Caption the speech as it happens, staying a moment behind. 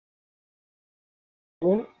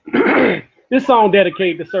This song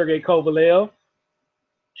dedicated to Sergey Kovalev.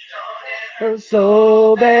 Hurt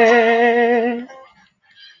so bad.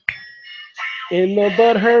 In the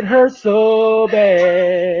butt hurt so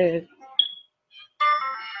bad.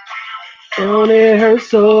 And it hurt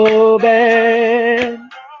so bad.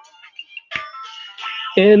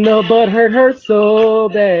 In the butt hurt so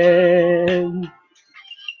bad.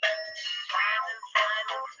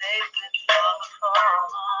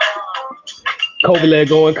 Kovalev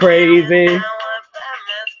going crazy.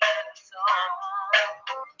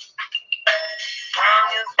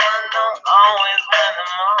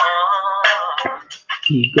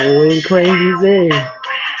 He going crazy.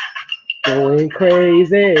 Going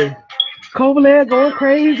crazy. Kovalev going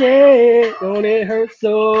crazy. Don't it hurt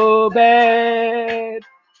so bad?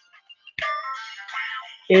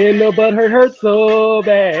 In the butt hurt so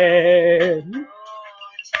bad.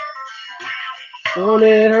 Don't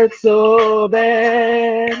it hurt so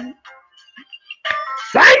bad?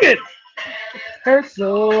 Sing it! Hurt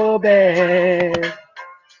so bad.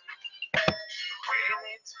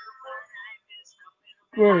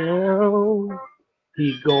 Well,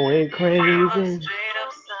 he going crazy.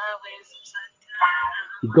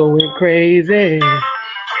 He going crazy.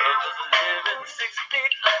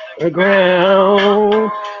 The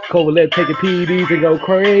ground. Kovalev taking PDs and go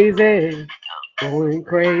crazy. Going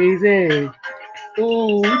crazy.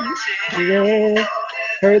 Ooh, yeah.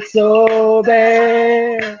 Hurt so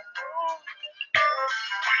bad.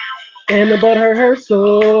 And the butt hurt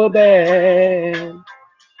so bad.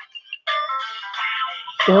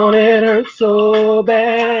 Don't it hurt so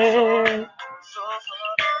bad?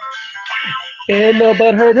 And the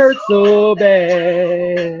butt hurt so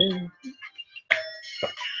bad.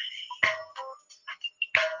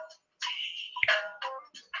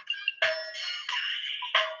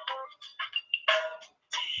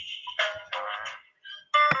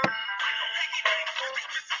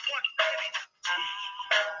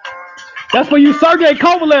 That's for you Sergey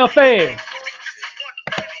Kovalev fans.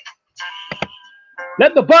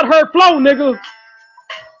 Let the butt hurt flow, nigga.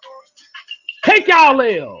 Take y'all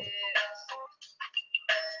L.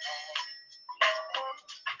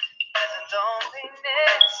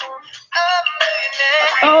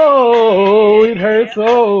 Oh, it hurts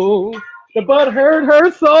so. The butt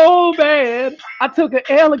hurt so bad. I took an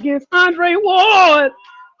L against Andre Ward.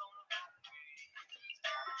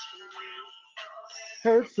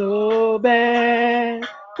 Hurt so bad.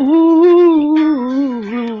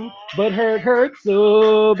 Ooh, but hurt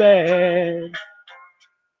so bad.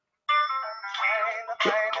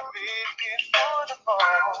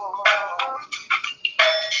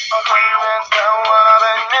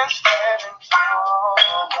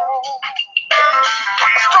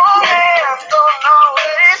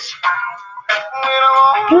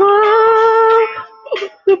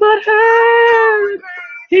 The butt hurt.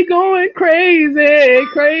 He going crazy,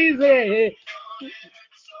 crazy.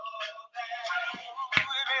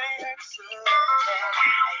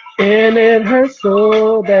 And it hurts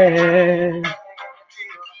so bad.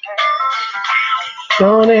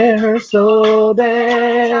 Don't it hurt so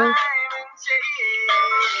bad?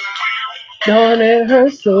 Don't it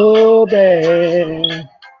hurt so bad?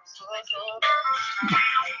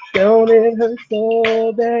 Don't it hurt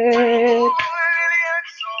so bad?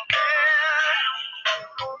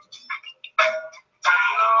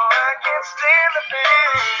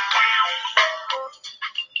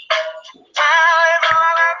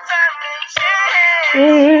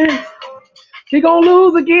 He gonna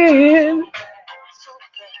lose again.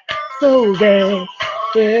 So bad,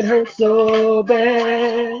 it hurts so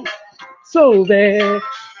bad, so bad,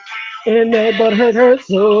 and that butt hurt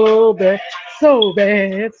so bad, so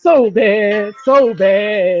bad, so bad, so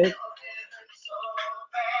bad,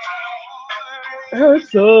 hurt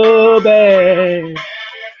so bad,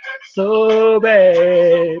 so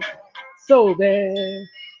bad, so bad.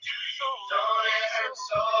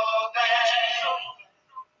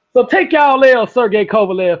 So take y'all L, Sergey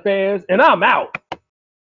Kovalev fans, and I'm out.